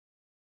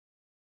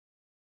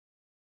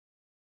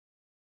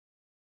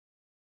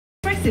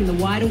best in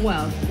the wider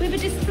world with a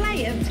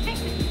display of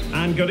technical.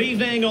 And good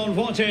evening on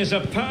what is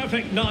a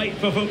perfect night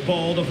for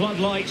football. The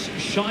floodlights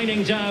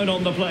shining down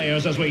on the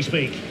players as we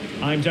speak.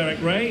 I'm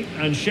Derek Ray,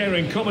 and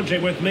sharing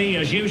commentary with me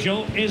as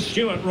usual is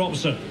Stuart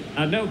Robson.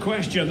 And no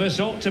question, this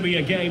ought to be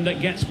a game that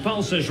gets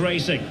pulses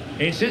racing.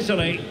 It's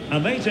Italy,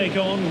 and they take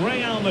on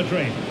Real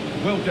Madrid.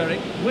 Well, Derek,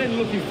 when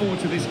looking forward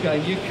to this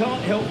game, you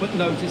can't help but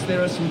notice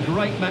there are some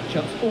great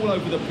matchups all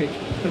over the pitch,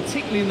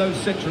 particularly in those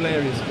central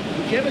areas.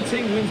 Whichever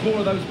team wins more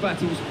of those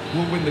battles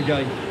will win the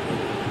game.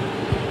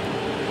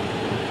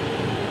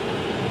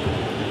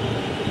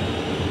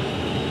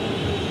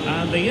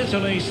 And the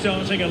Italy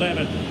starting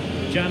 11.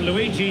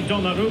 Gianluigi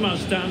Donnarumma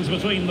stands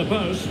between the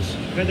posts.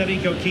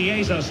 Federico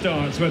Chiesa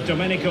starts with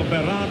Domenico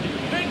Berardi.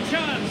 Big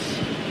chance!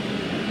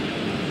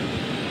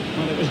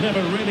 Well, it was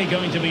never really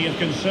going to be of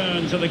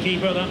concern to the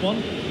keeper, that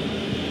one.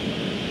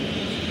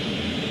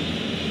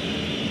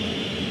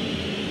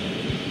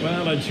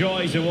 Well, a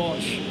joy to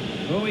watch.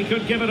 Oh, he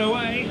could give it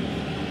away.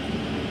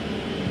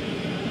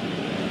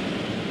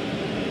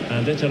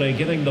 And Italy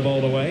giving the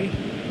ball away.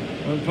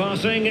 And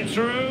passing it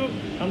through.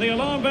 And the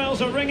alarm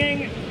bells are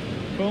ringing.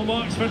 Full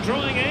marks for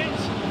drawing it.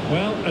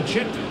 Well, a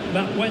chip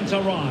that went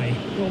awry.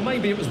 Well,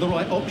 maybe it was the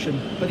right option,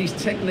 but his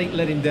technique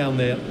let him down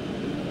there.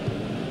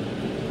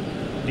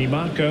 Di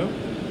Marco.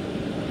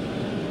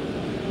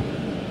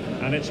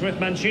 And it's with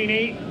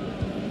Mancini.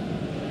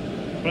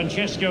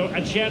 Francesco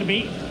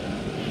Acerbi.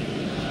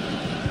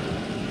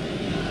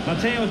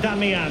 Matteo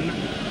Darmian.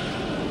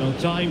 Well,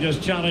 timed his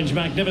challenge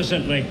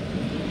magnificently.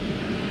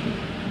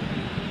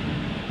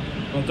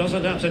 Well,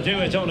 doesn't have to do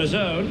it on his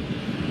own.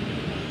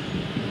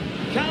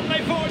 Can they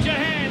forge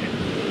ahead?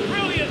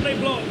 Brilliantly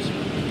blocked.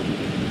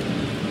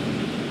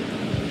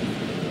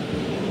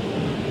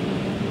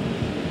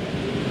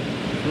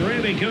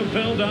 Really good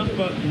build-up,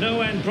 but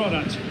no end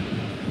product.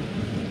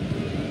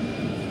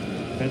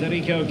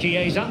 Federico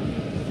Chiesa.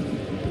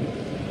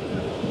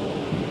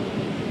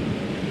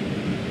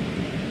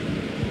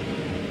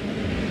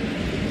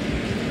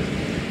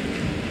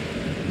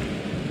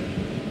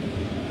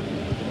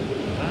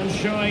 And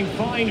showing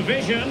fine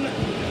vision.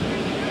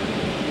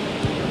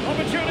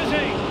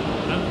 Opportunity.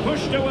 And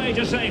pushed away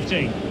to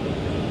safety.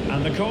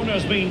 And the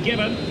corner's been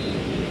given.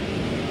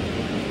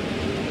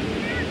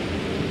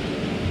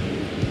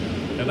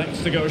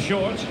 Elects to go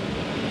short.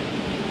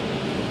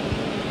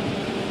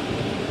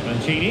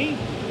 Mancini.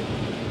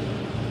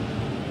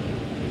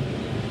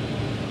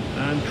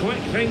 And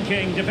quick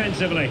thinking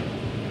defensively.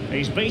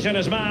 He's beaten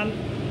his man.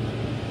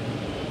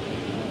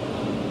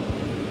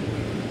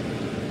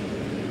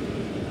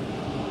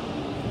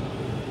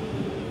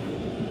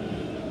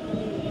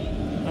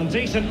 And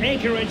decent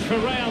acreage for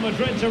Real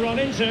Madrid to run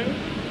into.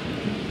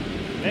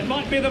 It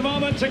might be the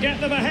moment to get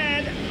them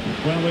ahead.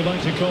 Well, we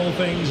like to call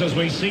things as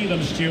we see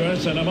them,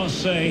 Stuart, and I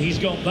must say he's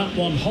got that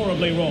one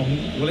horribly wrong.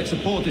 Well, it's a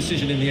poor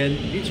decision in the end.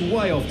 It's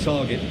way off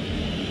target.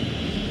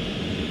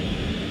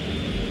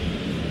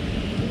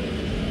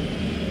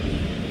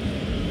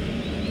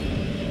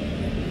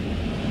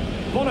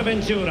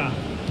 Bonaventura.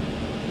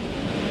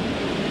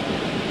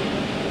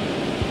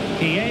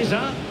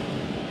 Chiesa.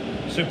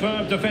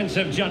 Superb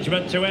defensive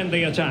judgment to end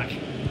the attack.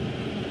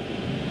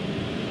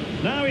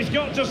 Now he's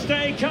got to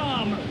stay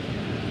calm.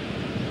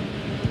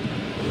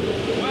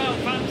 Well,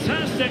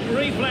 fantastic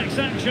reflex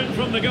action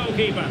from the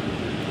goalkeeper.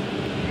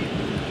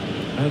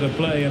 Out of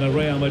play and a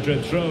Real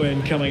Madrid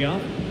throw-in coming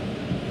up.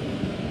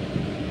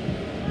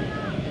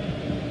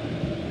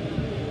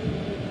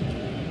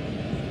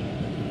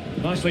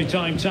 Nicely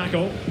timed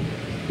tackle.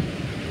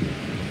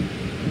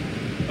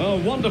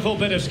 Oh, wonderful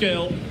bit of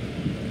skill.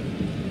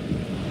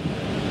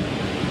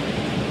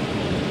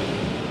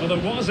 Well,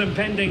 there was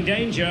impending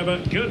danger,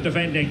 but good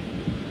defending.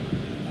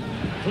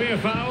 Clear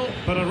foul,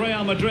 but a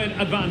Real Madrid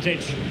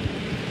advantage.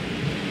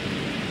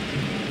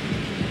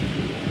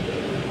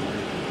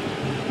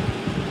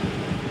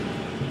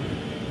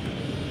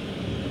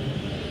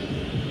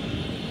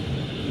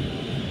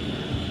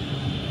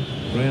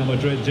 Real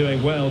Madrid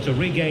doing well to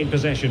regain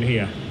possession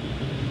here.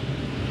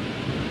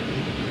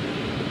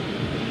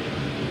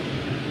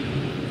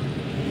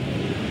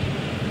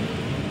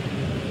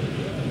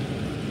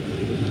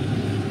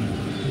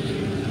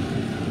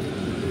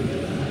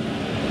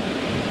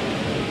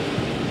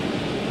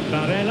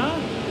 Barella,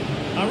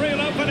 a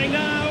real opening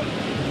now.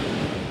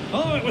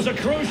 Oh, it was a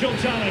crucial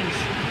challenge.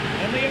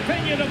 In the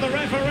opinion of the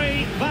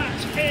referee,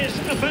 that is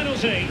a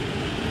penalty.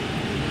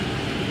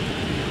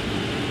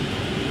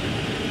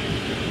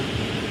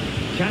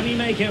 Can he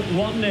make it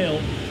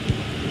 1-0?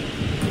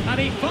 And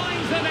he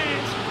finds the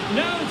net.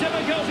 No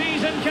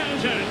difficulties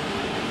encountered.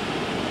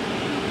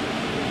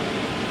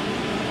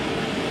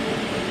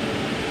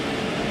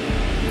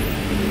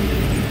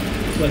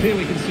 Well, here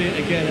we can see it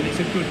again, and it's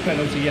a good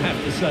penalty, you have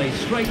to say.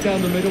 Straight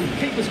down the middle,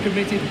 keeper's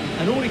committed,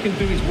 and all he can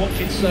do is watch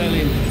it sail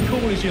in.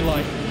 Cool as you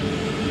like.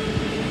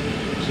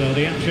 So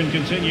the action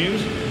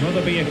continues. Will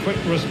there be a quick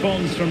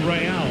response from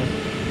Real?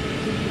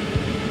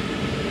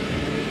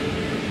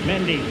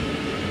 Mendy.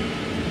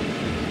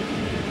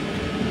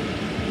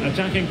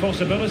 Attacking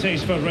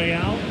possibilities for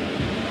Real.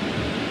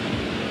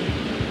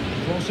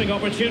 Crossing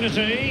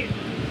opportunity.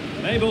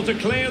 Able to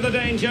clear the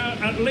danger,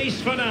 at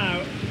least for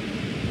now.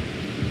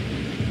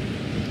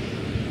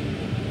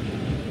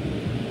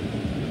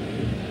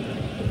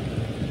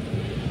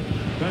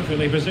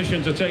 Perfectly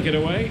positioned to take it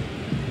away.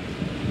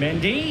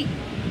 Mendy.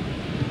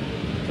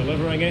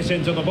 Delivering it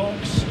into the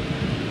box.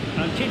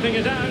 And keeping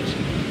it out.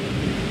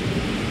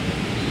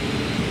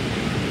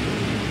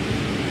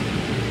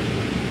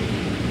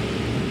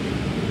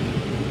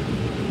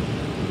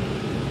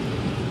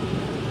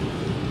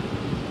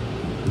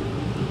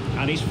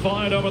 And he's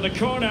fired over the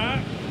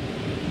corner.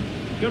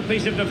 Good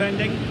piece of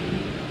defending.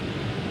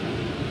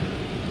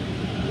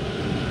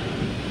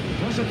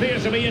 Does appear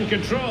to be in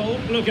control,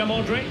 Luka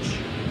Modric.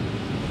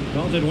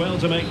 Not did well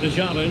to make the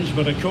challenge,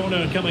 but a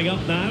corner coming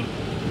up now.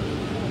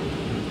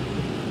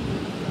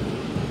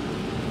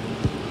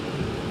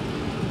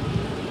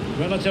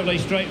 Relatively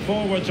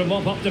straightforward to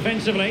mop up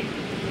defensively.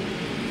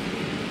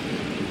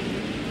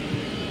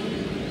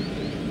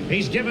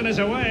 He's given us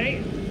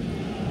away.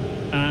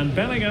 And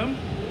Bellingham.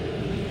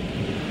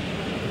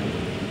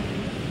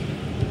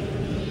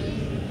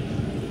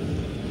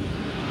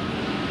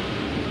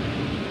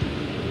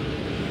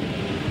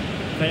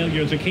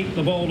 Failure to keep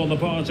the ball on the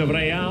part of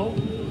Real.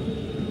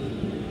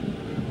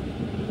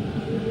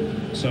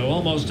 So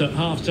almost at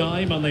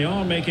half-time, and they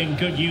are making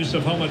good use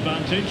of home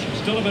advantage.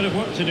 Still a bit of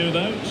work to do,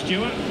 though.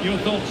 Stuart, your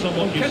thoughts on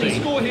what you see? Can he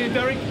score here,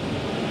 Derek?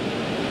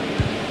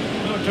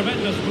 Oh,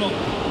 tremendous block.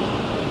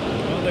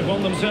 Well, they've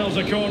won themselves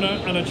a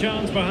corner and a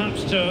chance,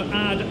 perhaps, to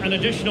add an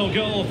additional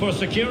goal for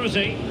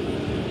security.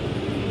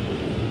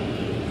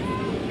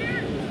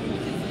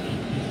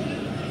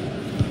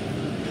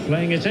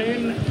 Playing it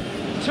in.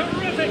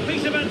 Terrific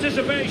piece of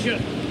anticipation.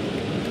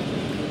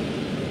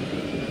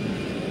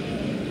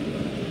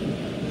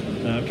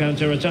 Now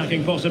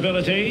counter-attacking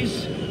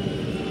possibilities.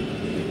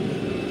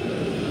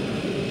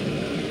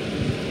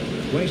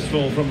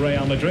 Wasteful from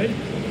Real Madrid.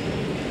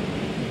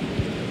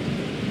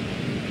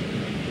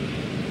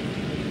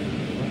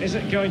 Is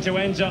it going to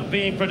end up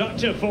being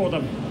productive for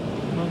them?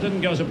 Well, it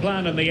didn't go to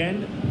plan in the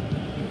end.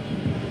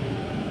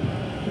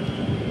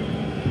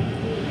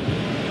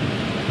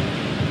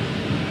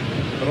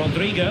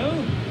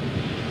 Rodrigo.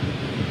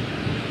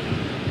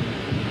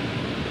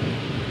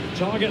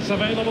 Targets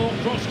available,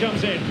 cross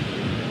comes in.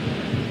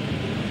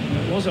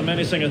 It was a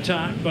menacing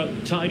attack,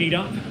 but tidied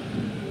up.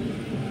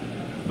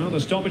 Well,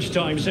 the stoppage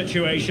time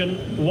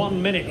situation,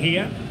 1 minute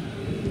here.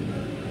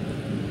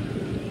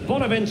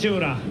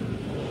 Bonaventura.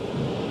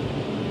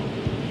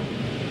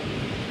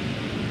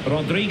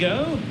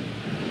 Rodrigo.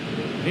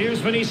 Here's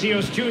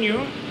Vinicius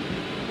Junior.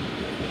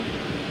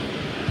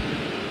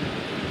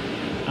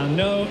 And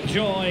no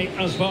joy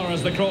as far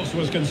as the cross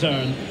was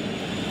concerned.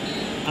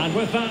 And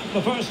with that,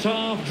 the first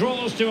half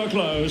draws to a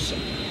close.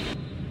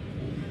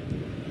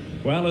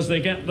 Well, as they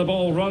get the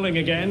ball rolling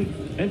again,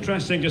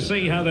 interesting to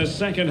see how this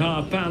second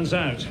half pans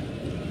out.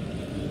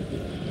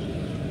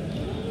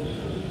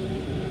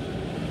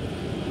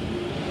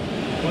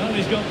 Well,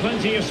 he's got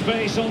plenty of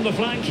space on the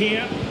flank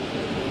here.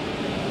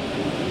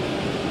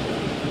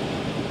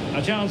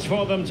 A chance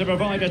for them to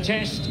provide a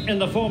test in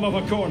the form of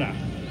a corner.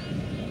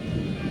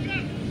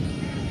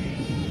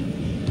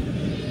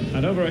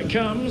 And over it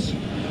comes.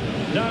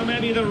 Now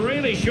maybe the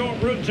really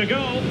short route to goal.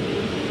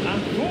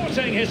 And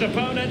thwarting his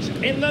opponent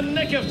in the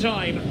nick of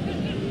time.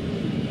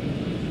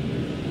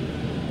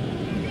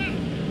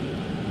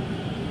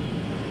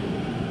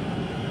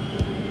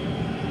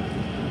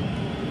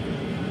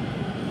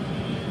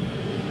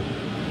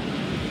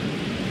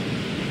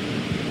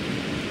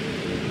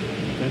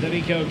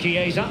 Federico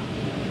Chiesa.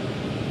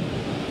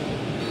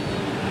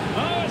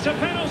 Oh, it's a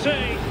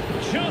penalty.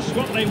 Just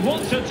what they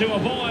wanted to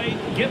avoid,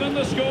 given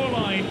the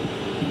scoreline.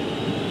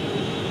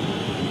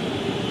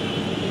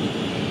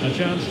 A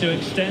chance to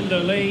extend the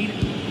lead.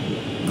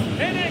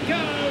 In it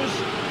goes!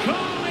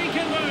 Calmly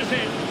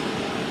converted.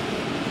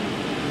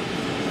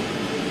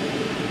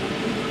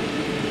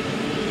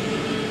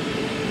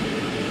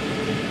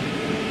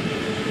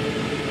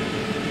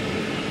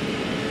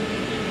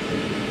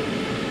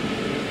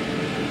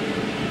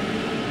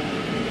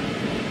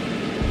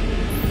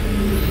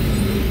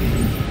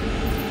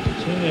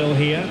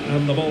 Here,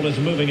 and the ball is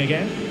moving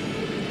again.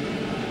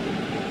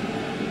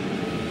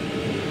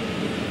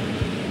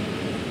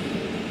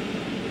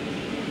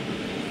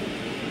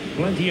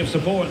 Plenty of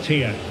support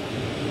here.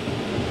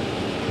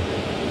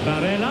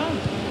 Barella.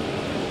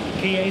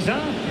 Chiesa.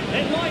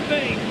 It might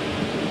be.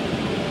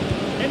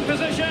 In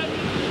position.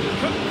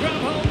 Couldn't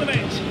grab hold of it.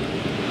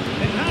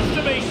 It has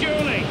to be,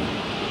 surely.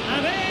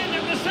 And in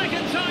at the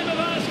second time of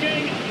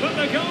asking, but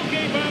the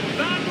goalkeeper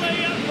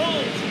badly at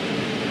fault.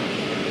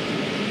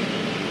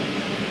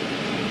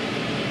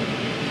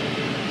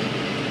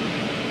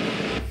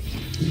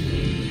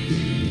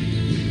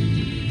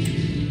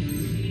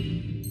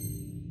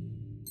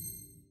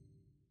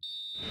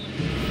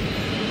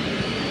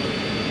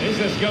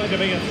 This is going to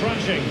be a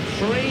thrashing.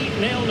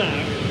 3-0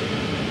 now.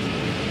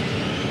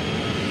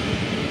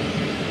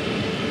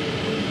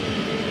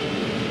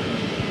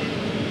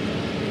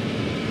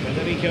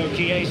 Federico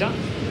Chiesa.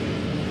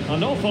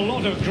 An awful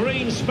lot of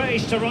green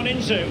space to run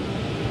into.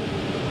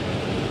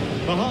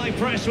 The high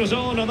press was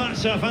on, and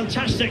that's a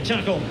fantastic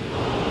tackle.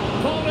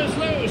 Ball is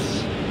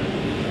loose.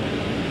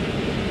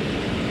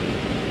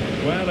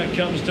 Well, it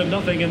comes to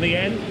nothing in the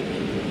end.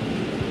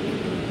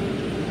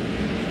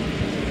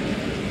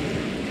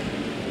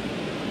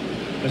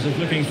 This is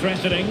looking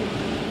threatening.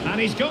 And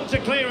he's got to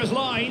clear his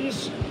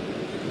lines.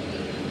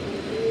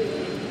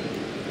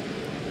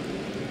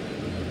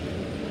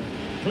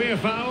 Clear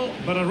foul,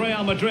 but a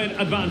Real Madrid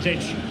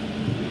advantage.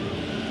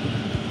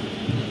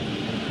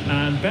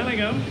 And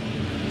Bellingham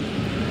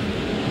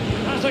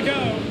has a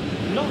go.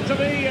 Not to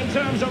be in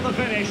terms of the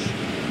finish.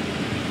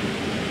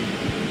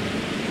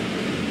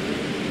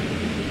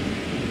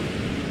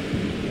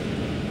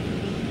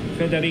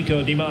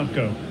 Federico Di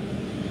Marco.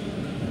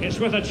 It's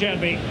with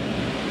Acerbi.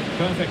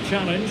 Perfect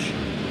challenge.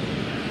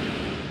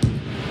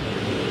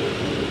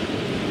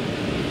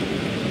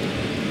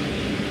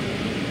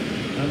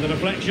 And the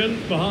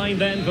deflection behind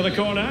then for the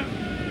corner.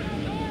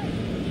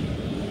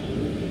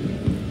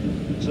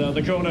 So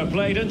the corner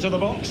played into the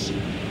box.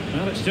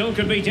 And it still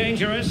could be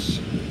dangerous.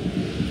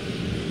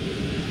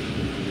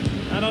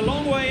 And a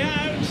long way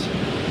out.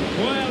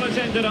 Well, it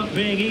ended up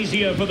being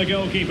easier for the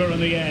goalkeeper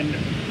in the end.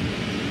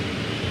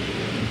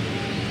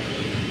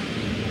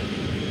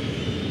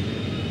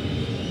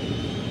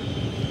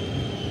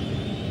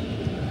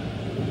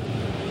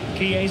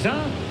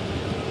 Chiesa.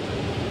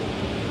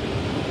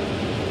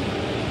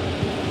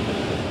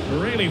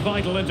 Really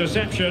vital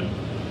interception.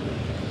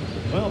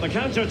 Well, the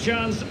counter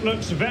chance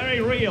looks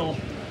very real.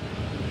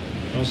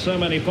 Well, so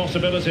many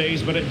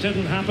possibilities, but it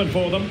didn't happen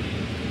for them.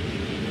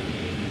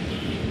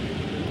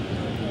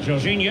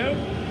 Jorginho.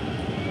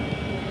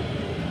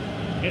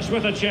 It's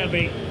with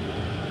Acerbi.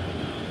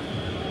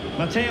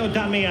 Matteo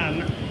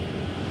Darmian.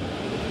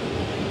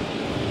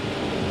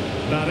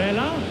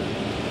 Barella.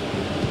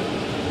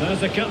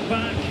 There's a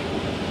cutback.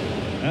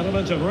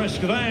 Element of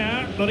risk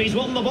there, but he's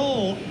won the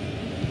ball.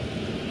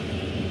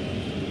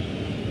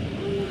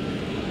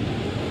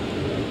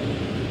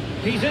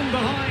 He's in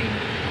behind.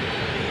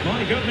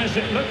 My goodness,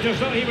 it looked as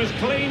though he was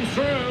clean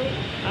through.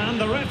 And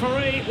the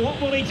referee, what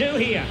will he do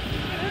here?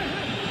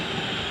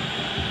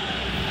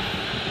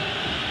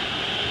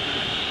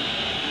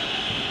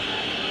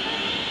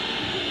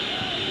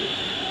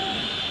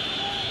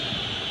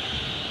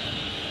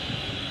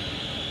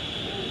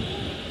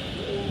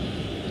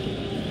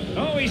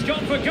 Oh, he's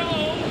gone for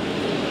goal.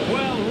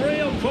 Well,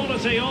 real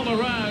quality all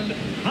around.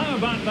 How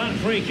about that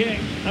free kick?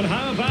 And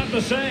how about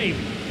the save?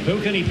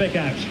 Who can he pick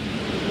out?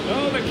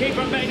 Oh, the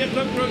keeper made it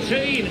look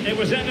routine. It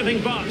was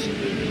anything but.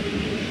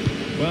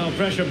 Well,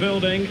 pressure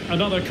building.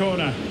 Another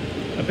corner.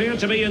 Appeared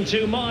to be in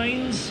two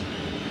minds.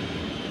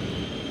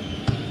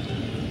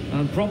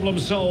 And problem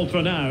solved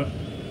for now.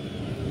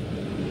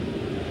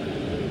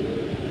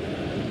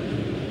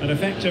 An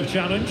effective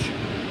challenge.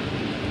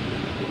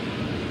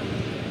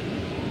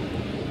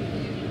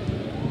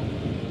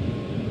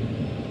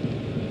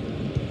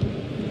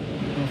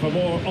 For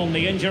more on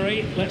the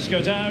injury, let's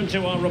go down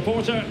to our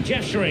reporter,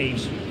 Jeff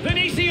Shreves.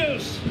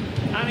 Vinicius!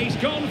 And he's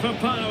gone for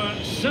power,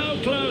 so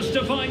close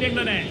to finding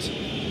the net.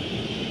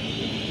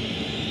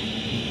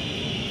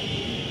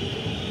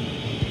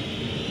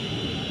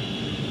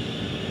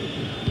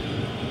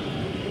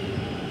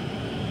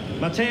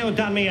 Matteo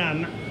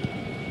Darmian.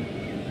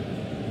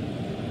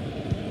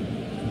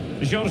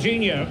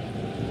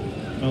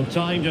 Jorginho. Well,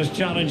 timed his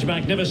challenge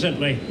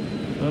magnificently.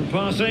 And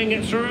passing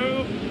it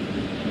through.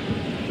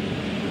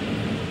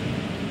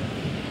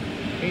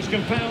 He's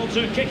compelled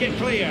to kick it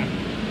clear.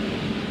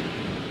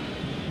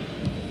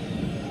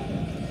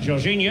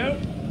 Jorginho.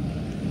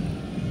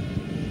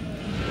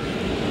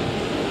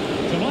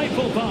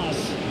 Delightful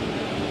pass.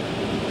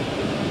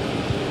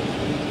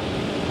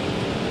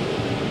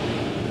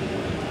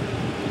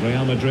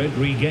 Real Madrid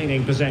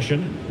regaining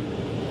possession.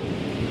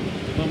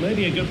 Well,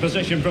 maybe a good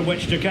position from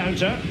which to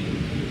counter.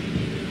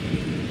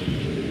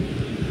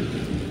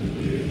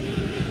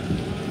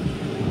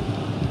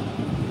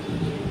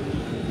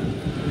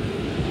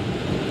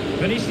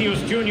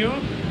 Vinicius Junior.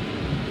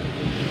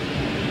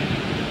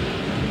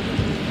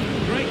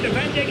 Great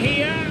defending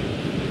here.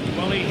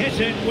 Well, he hit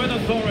it with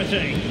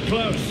authority.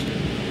 Close.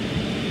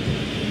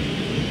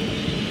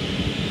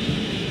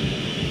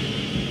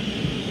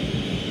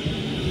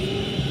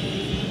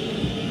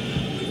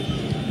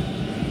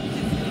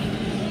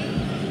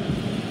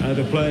 Out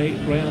of play,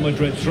 Real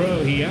Madrid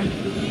throw here.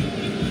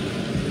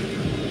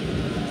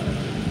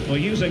 Well,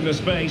 using the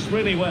space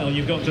really well,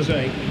 you've got to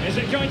say. Is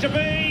it going to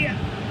be?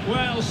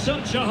 Well,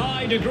 such a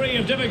high degree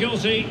of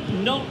difficulty,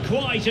 not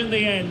quite in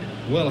the end.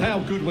 Well, how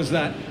good was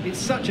that? It's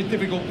such a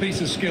difficult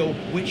piece of skill,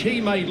 which he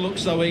made look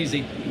so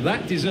easy.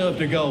 That deserved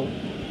a goal.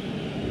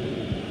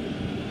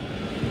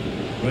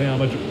 Real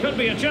Madrid could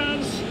be a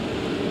chance.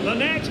 The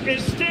net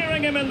is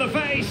staring him in the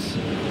face.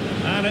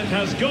 And it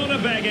has gone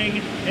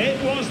a-begging.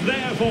 It was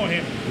there for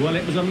him. Well,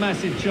 it was a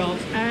massive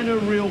chance and a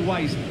real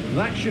waste.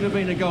 That should have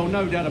been a goal,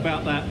 no doubt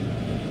about that.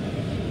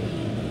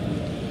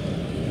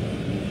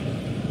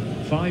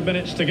 5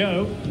 minutes to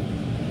go.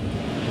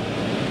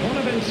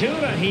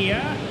 Bonaventura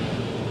here.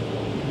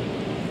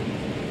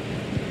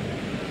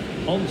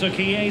 On to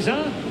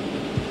Chiesa.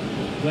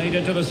 Played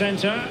into the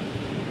centre.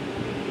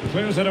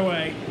 Clears it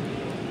away.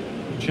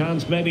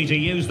 Chance maybe to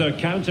use their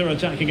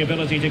counter-attacking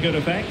ability to good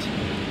effect.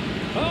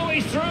 Oh,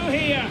 he's through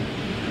here.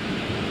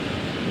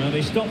 Well,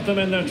 he stopped them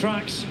in their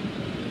tracks.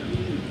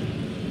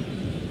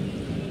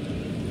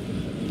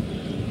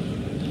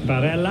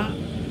 Barella.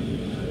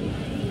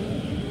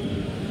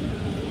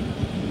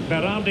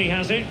 Berardi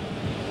has it.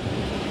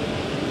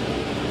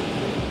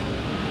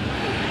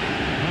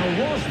 Now,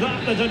 was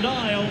that the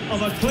denial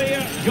of a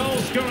clear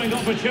goal-scoring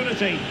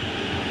opportunity?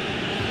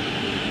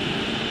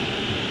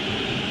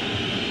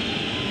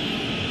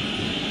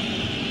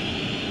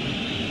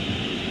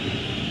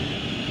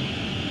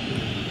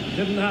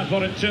 Didn't have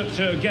what it took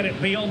to get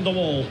it beyond the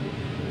wall.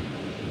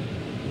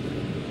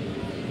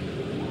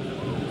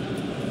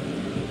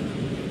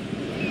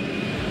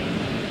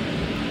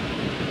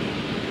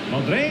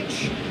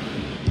 Modric.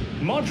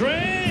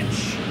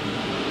 Modric!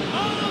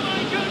 Oh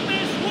my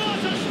goodness,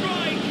 what a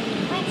strike!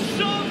 From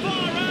so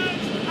far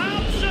out,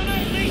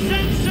 absolutely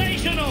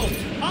sensational!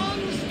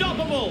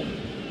 Unstoppable!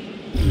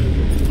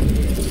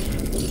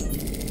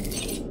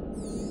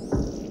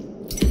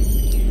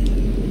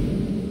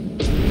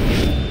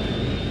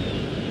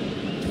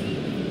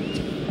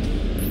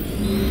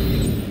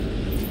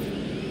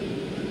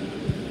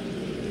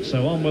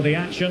 So on with the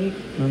action,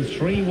 and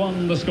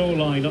 3-1 the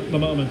scoreline at the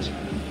moment.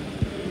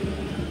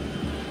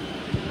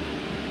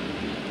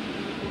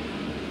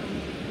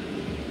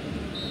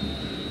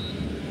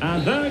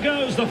 And there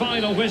goes the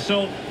final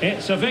whistle.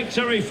 It's a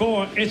victory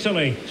for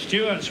Italy.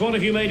 Stuart, what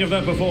have you made of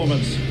their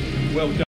performance? Well done.